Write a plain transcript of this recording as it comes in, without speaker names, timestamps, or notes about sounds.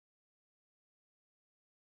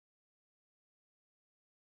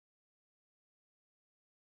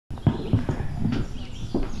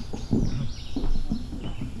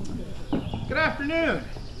afternoon.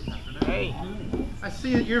 Hey. I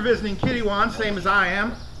see that you're visiting Kittiewan, same as I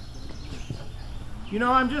am. You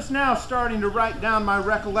know, I'm just now starting to write down my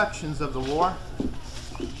recollections of the war.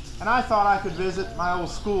 And I thought I could visit my old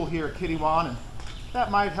school here at Kittiewan, and that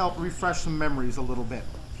might help refresh some memories a little bit.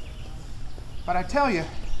 But I tell you,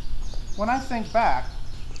 when I think back,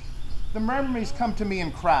 the memories come to me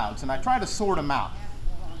in crowds, and I try to sort them out.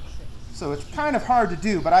 So it's kind of hard to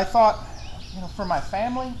do, but I thought, you know, for my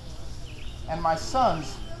family and my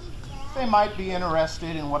sons, they might be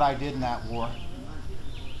interested in what I did in that war.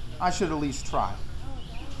 I should at least try.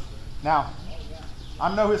 Now,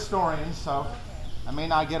 I'm no historian, so I may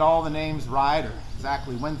not get all the names right or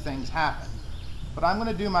exactly when things happened, but I'm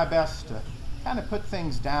going to do my best to kind of put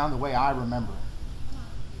things down the way I remember it.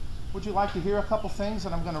 Would you like to hear a couple things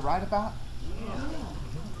that I'm going to write about?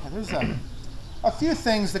 Yeah, there's a few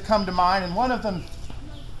things that come to mind, and one of them,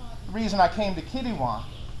 the reason I came to Kittiewan,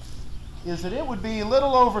 is that it would be a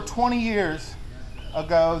little over 20 years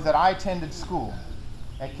ago that I attended school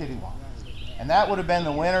at Kittiewan. And that would have been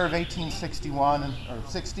the winter of 1861, or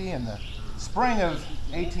 60, and the spring of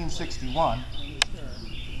 1861.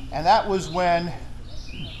 And that was when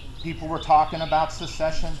people were talking about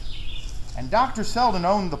secession. And Dr. Selden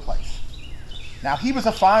owned the place. Now, he was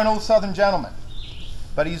a fine old Southern gentleman,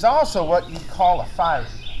 but he's also what you'd call a fire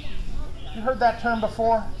eater. You heard that term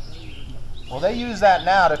before? Well, they use that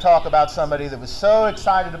now to talk about somebody that was so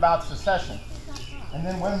excited about secession, and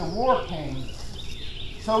then when the war came,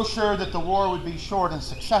 so sure that the war would be short and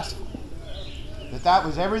successful, that that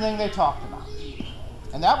was everything they talked about.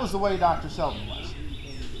 And that was the way Dr. Selden was.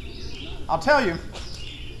 I'll tell you,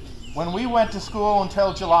 when we went to school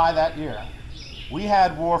until July that year, we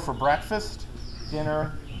had war for breakfast,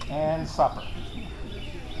 dinner, and supper.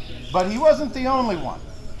 But he wasn't the only one.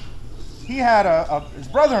 He had his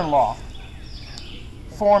brother-in-law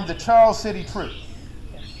formed the Charles City Troop.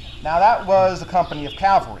 Now that was a company of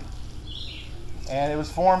cavalry, and it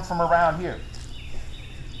was formed from around here.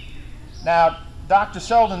 Now, Dr.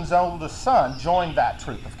 Selden's oldest son joined that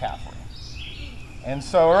troop of cavalry. And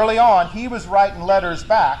so early on, he was writing letters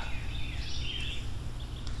back,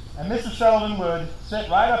 and Mrs. Selden would sit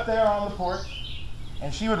right up there on the porch,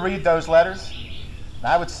 and she would read those letters, and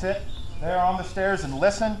I would sit there on the stairs and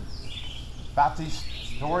listen about these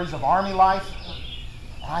stories of Army life.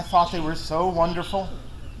 And I thought they were so wonderful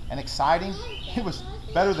and exciting. It was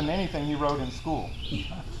better than anything he wrote in school.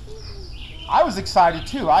 I was excited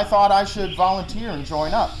too. I thought I should volunteer and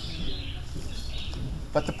join up.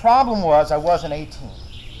 But the problem was I wasn't 18.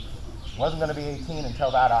 I wasn't going to be 18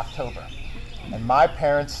 until that October. And my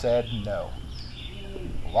parents said no.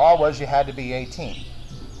 The law was you had to be 18.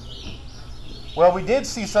 Well, we did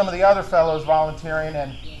see some of the other fellows volunteering,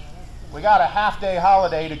 and we got a half-day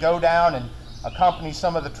holiday to go down and accompany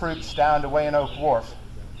some of the troops down to Weyanoke Wharf.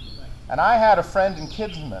 And I had a friend in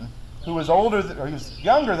Kidsman who was he was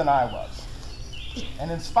younger than I was.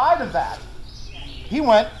 And in spite of that, he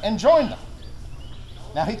went and joined them.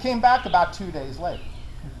 Now, he came back about 2 days later.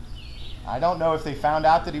 I don't know if they found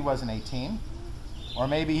out that he wasn't 18, or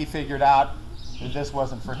maybe he figured out that this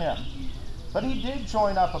wasn't for him. But he did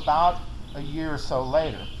join up about a year or so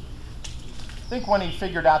later. I think when he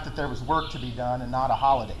figured out that there was work to be done and not a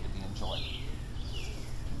holiday to be enjoyed.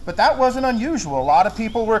 But that wasn't unusual. A lot of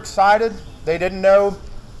people were excited. They didn't know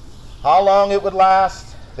how long it would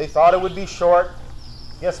last. They thought it would be short.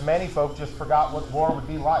 Yes, many folk just forgot what war would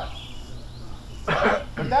be like.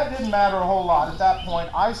 But that didn't matter a whole lot. At that point,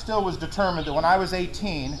 I still was determined that when I was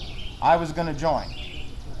 18, I was going to join.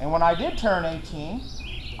 And when I did turn 18,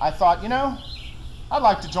 I thought, you know, I'd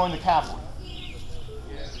like to join the cavalry.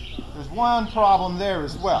 There's one problem there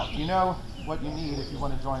as well. You know what you need if you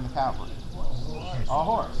want to join the cavalry? A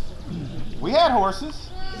horse. We had horses.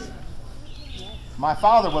 My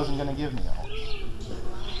father wasn't going to give me a horse.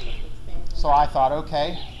 So I thought,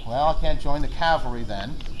 okay, well, I can't join the cavalry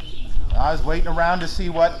then. I was waiting around to see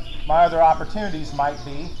what my other opportunities might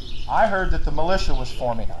be. I heard that the militia was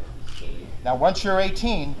forming up. Now, once you're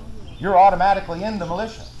 18, you're automatically in the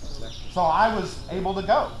militia. So I was able to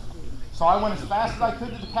go. So I went as fast as I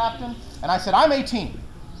could to the captain, and I said, I'm 18.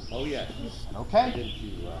 Oh, yeah. Okay.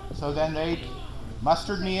 So then they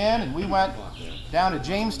mustered me in, and we went down to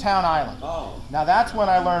Jamestown Island. Oh. Now that's when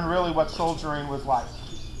I learned really what soldiering was like.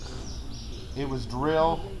 It was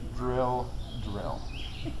drill, drill, drill.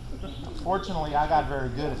 Fortunately, I got very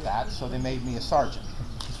good at that, so they made me a sergeant.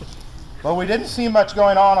 Well, we didn't see much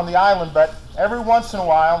going on the island, but every once in a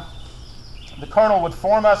while, the colonel would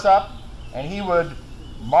form us up, and he would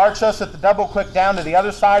march us at the double quick down to the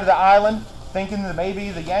other side of the island, thinking that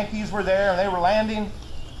maybe the Yankees were there and they were landing.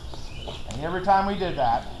 And every time we did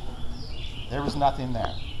that, There was nothing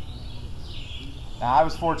there. Now, I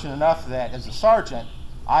was fortunate enough that as a sergeant,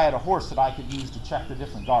 I had a horse that I could use to check the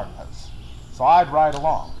different guard posts. So I'd ride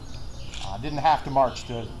along. I didn't have to march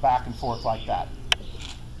back and forth like that.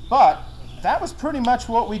 But that was pretty much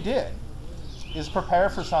what we did, is prepare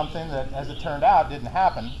for something that, as it turned out, didn't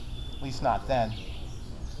happen, at least not then.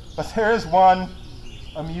 But there is one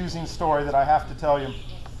amusing story that I have to tell you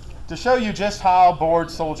to show you just how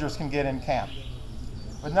bored soldiers can get in camp.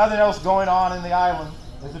 With nothing else going on in the island,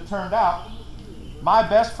 as it turned out, my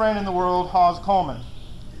best friend in the world, Hawes Coleman,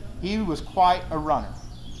 he was quite a runner.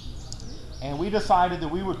 And we decided that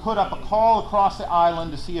we would put up a call across the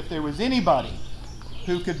island to see if there was anybody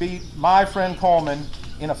who could beat my friend Coleman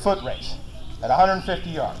in a foot race at 150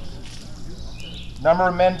 yards. Number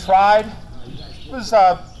of men tried. It was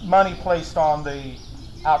money placed on the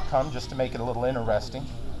outcome just to make it a little interesting.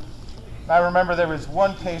 I remember there was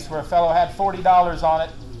one case where a fellow had $40 on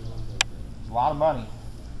it. It was a lot of money.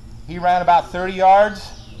 He ran about 30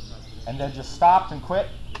 yards and then just stopped and quit.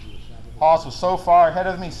 Hawes was so far ahead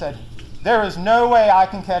of me, he said, "There is no way I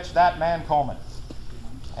can catch that man Coleman."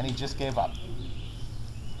 And he just gave up.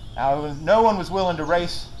 Now, no one was willing to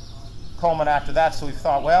race Coleman after that, so we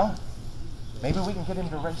thought, well, maybe we can get him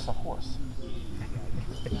to race a horse.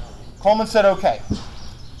 Coleman said okay,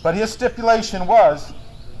 but his stipulation was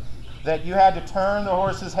that you had to turn the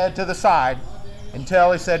horse's head to the side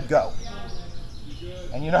until he said go.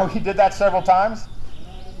 And you know, he did that several times,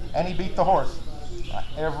 and he beat the horse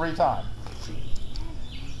every time.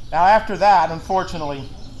 Now, after that, unfortunately,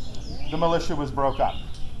 the militia was broke up.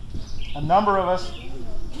 A number of us,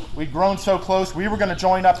 we'd grown so close, we were going to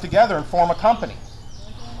join up together and form a company.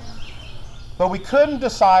 But we couldn't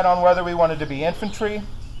decide on whether we wanted to be infantry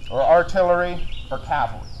or artillery or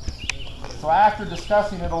cavalry. So after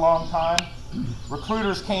discussing it a long time,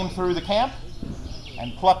 recruiters came through the camp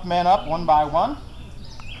and plucked men up one by one.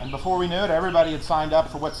 And before we knew it, everybody had signed up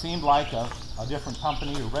for what seemed like a different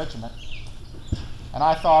company or regiment. And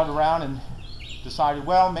I thought around and decided,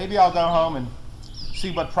 well, maybe I'll go home and see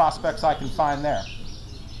what prospects I can find there.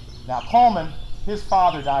 Now, Coleman, his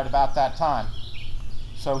father died about that time,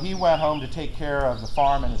 so he went home to take care of the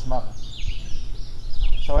farm and his mother.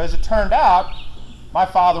 So as it turned out, my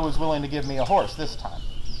father was willing to give me a horse this time.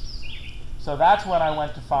 So that's when I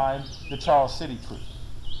went to find the Charles City Troop.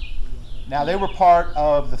 Now, they were part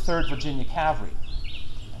of the 3rd Virginia Cavalry,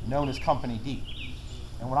 known as Company D.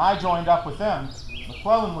 And when I joined up with them,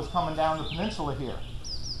 McClellan was coming down the peninsula here,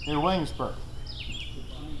 near Williamsburg.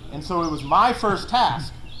 And so it was my first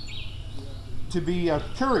task to be a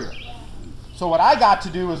courier. So what I got to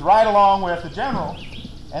do was ride along with the general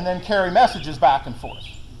and then carry messages back and forth.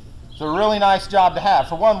 It's a really nice job to have.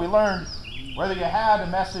 For one, we learned whether you had a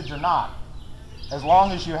message or not, as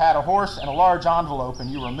long as you had a horse and a large envelope and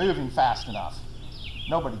you were moving fast enough,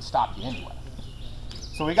 nobody'd stop you anyway.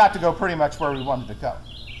 So we got to go pretty much where we wanted to go.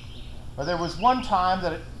 But there was one time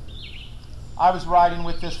that I was riding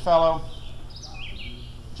with this fellow,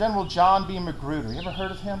 General John B. Magruder. You ever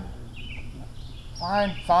heard of him?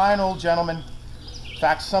 Fine old gentleman. In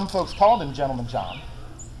fact, some folks called him Gentleman John.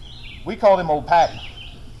 We called him Old Patty.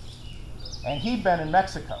 And he'd been in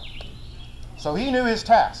Mexico. So he knew his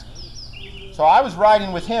task. So I was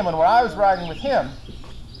riding with him, and when I was riding with him,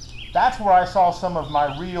 that's where I saw some of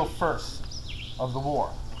my real firsts of the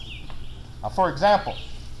war. Now, for example,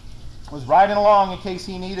 I was riding along in case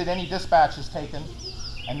he needed any dispatches taken,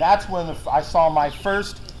 and that's when I saw my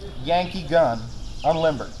first Yankee gun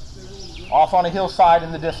unlimbered, off on a hillside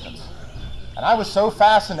in the distance. And I was so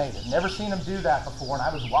fascinated, never seen him do that before, and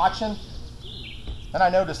I was watching, and I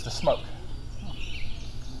noticed the smoke.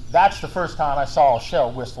 That's the first time I saw a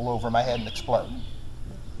shell whistle over my head and explode.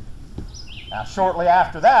 Now, shortly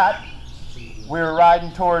after that, we were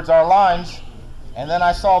riding towards our lines, and then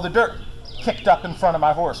I saw the dirt kicked up in front of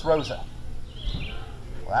my horse, Rosa.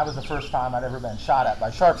 Well, that was the first time I'd ever been shot at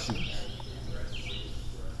by sharpshooters.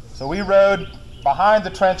 So we rode behind the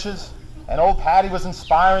trenches, and Old Patty was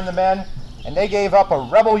inspiring the men, and they gave up a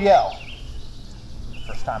rebel yell.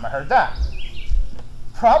 First time I heard that.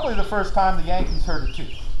 Probably the first time the Yankees heard it too,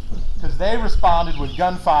 because they responded with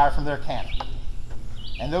gunfire from their cannon.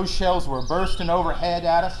 And those shells were bursting overhead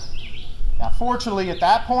at us. Now, fortunately, at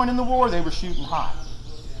that point in the war, they were shooting high.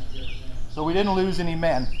 So we didn't lose any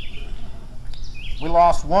men. We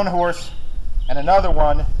lost one horse and another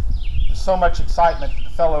one. There's so much excitement, the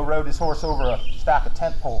fellow rode his horse over a stack of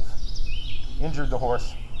tent poles, injured the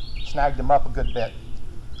horse, snagged him up a good bit.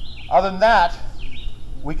 Other than that,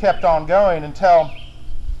 we kept on going until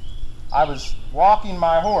I was walking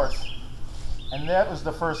my horse, and that was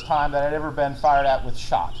the first time that I'd ever been fired at with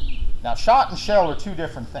shot. Now, shot and shell are two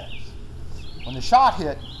different things. When the shot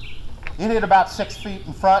hit, it hit about 6 feet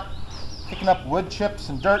in front, picking up wood chips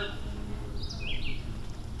and dirt.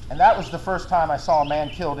 And that was the first time I saw a man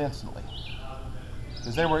killed instantly.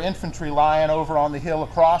 Because there were infantry lying over on the hill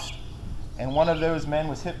across, and one of those men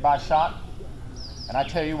was hit by shot. And I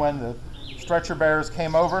tell you, when the stretcher bearers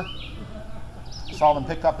came over, I saw them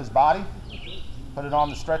pick up his body, put it on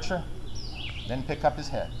the stretcher, then pick up his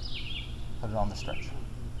head, put it on the stretcher.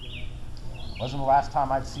 It wasn't the last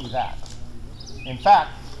time I'd see that. In fact,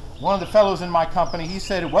 one of the fellows in my company, he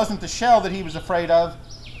said it wasn't the shell that he was afraid of,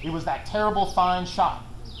 it was that terrible fine shot.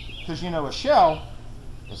 Because, you know, a shell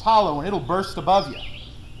is hollow and it'll burst above you.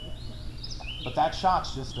 But that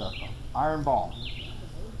shot's just an iron ball.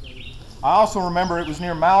 I also remember it was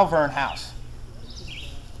near Malvern House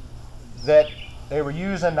that they were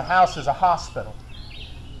using the house as a hospital.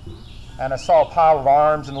 And I saw a pile of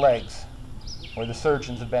arms and legs where the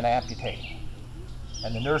surgeons had been amputated.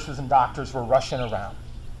 And the nurses and doctors were rushing around.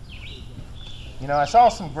 You know, I saw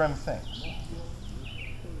some grim things.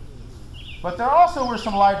 But there also were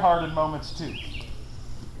some lighthearted moments too.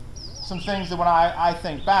 Some things that when I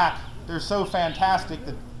think back, they're so fantastic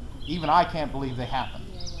that even I can't believe they happened.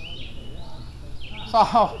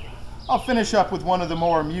 So I'll finish up with one of the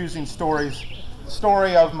more amusing stories, the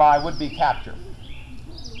story of my would-be captor.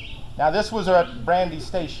 Now this was at Brandy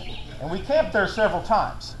Station, and we camped there several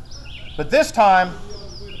times. But this time,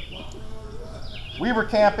 we were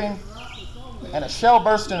camping, and a shell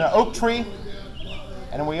burst in an oak tree,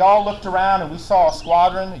 and we all looked around and we saw a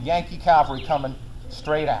squadron of Yankee cavalry coming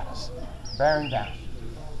straight at us, bearing down.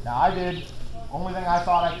 Now I did only thing I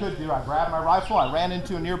thought I could do. I grabbed my rifle, I ran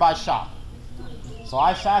into a nearby shop. So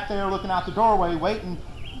I sat there looking out the doorway waiting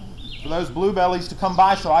for those bluebellies to come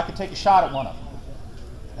by so I could take a shot at one of them.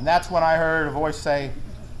 And that's when I heard a voice say,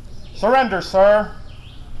 "Surrender, sir."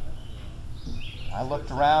 I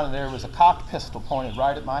looked around and there was a cocked pistol pointed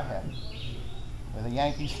right at my head, with a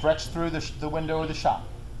Yankee stretched through the window of the shop.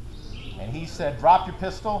 And he said, "Drop your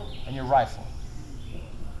pistol and your rifle."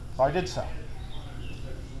 So I did so.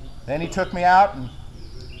 Then he took me out and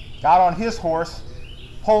got on his horse,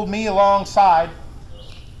 pulled me alongside,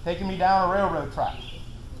 taking me down a railroad track.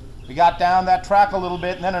 We got down that track a little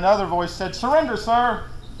bit, and then another voice said, "Surrender, sir."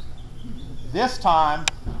 This time,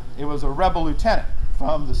 it was a rebel lieutenant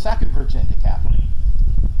from the 2nd Virginia Cavalry.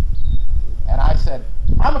 And I said,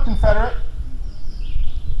 "I'm a Confederate.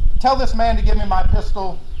 Tell this man to give me my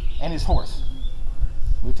pistol and his horse."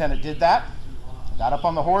 The lieutenant did that, got up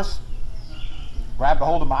on the horse, grabbed a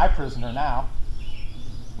hold of my prisoner now.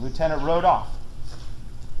 The lieutenant rode off.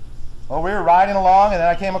 Well, we were riding along, and then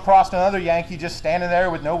I came across another Yankee just standing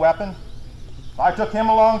there with no weapon. So I took him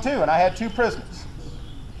along too, and I had 2 prisoners.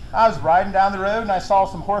 I was riding down the road, and I saw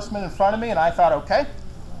some horsemen in front of me, and I thought, okay,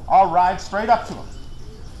 I'll ride straight up to them.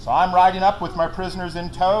 So I'm riding up with my prisoners in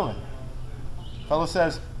tow, and the fellow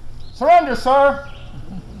says, "Surrender, sir."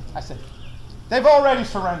 I said, "They've already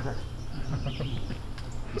surrendered."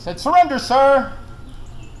 He said, "Surrender, sir."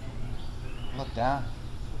 I looked down,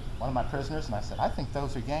 one of my prisoners, and I said, "I think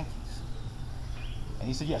those are Yankees." And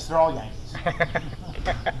he said, "Yes, they're all Yankees."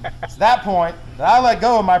 It's that point that I let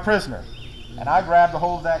go of my prisoner, and I grabbed a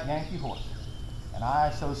hold of that Yankee horse. And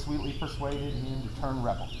I so sweetly persuaded him to turn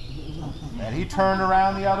rebel that he turned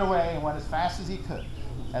around the other way and went as fast as he could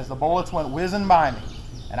as the bullets went whizzing by me.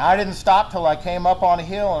 And I didn't stop till I came up on a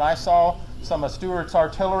hill and I saw some of Stuart's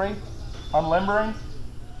artillery unlimbering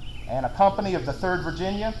and a company of the 3rd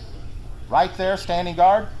Virginia right there standing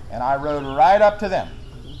guard, and I rode right up to them.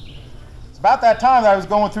 It's about that time that I was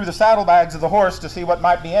going through the saddlebags of the horse to see what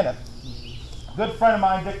might be in it. A good friend of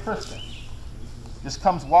mine, Dick Christian, just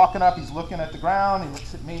comes walking up. He's looking at the ground. He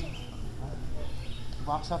looks at me. He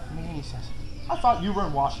walks up to me and he says, "I thought you were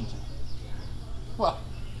in Washington." Well,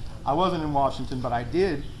 I wasn't in Washington, but I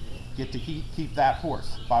did get to keep that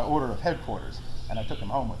horse by order of headquarters, and I took him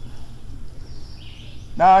home with me.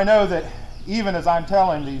 Now I know that even as I'm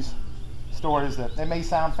telling these stories that they may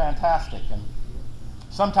sound fantastic, and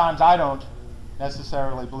sometimes I don't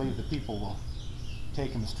necessarily believe that people will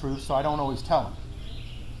take them as truth, so I don't always tell them.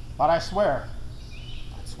 But I swear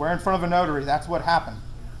in front of a notary, that's what happened.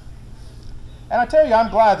 And I tell you, I'm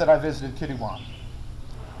glad that I visited Kittiewan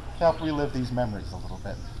to help relive these memories a little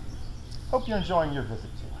bit. Hope you're enjoying your visit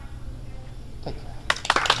too. Take care.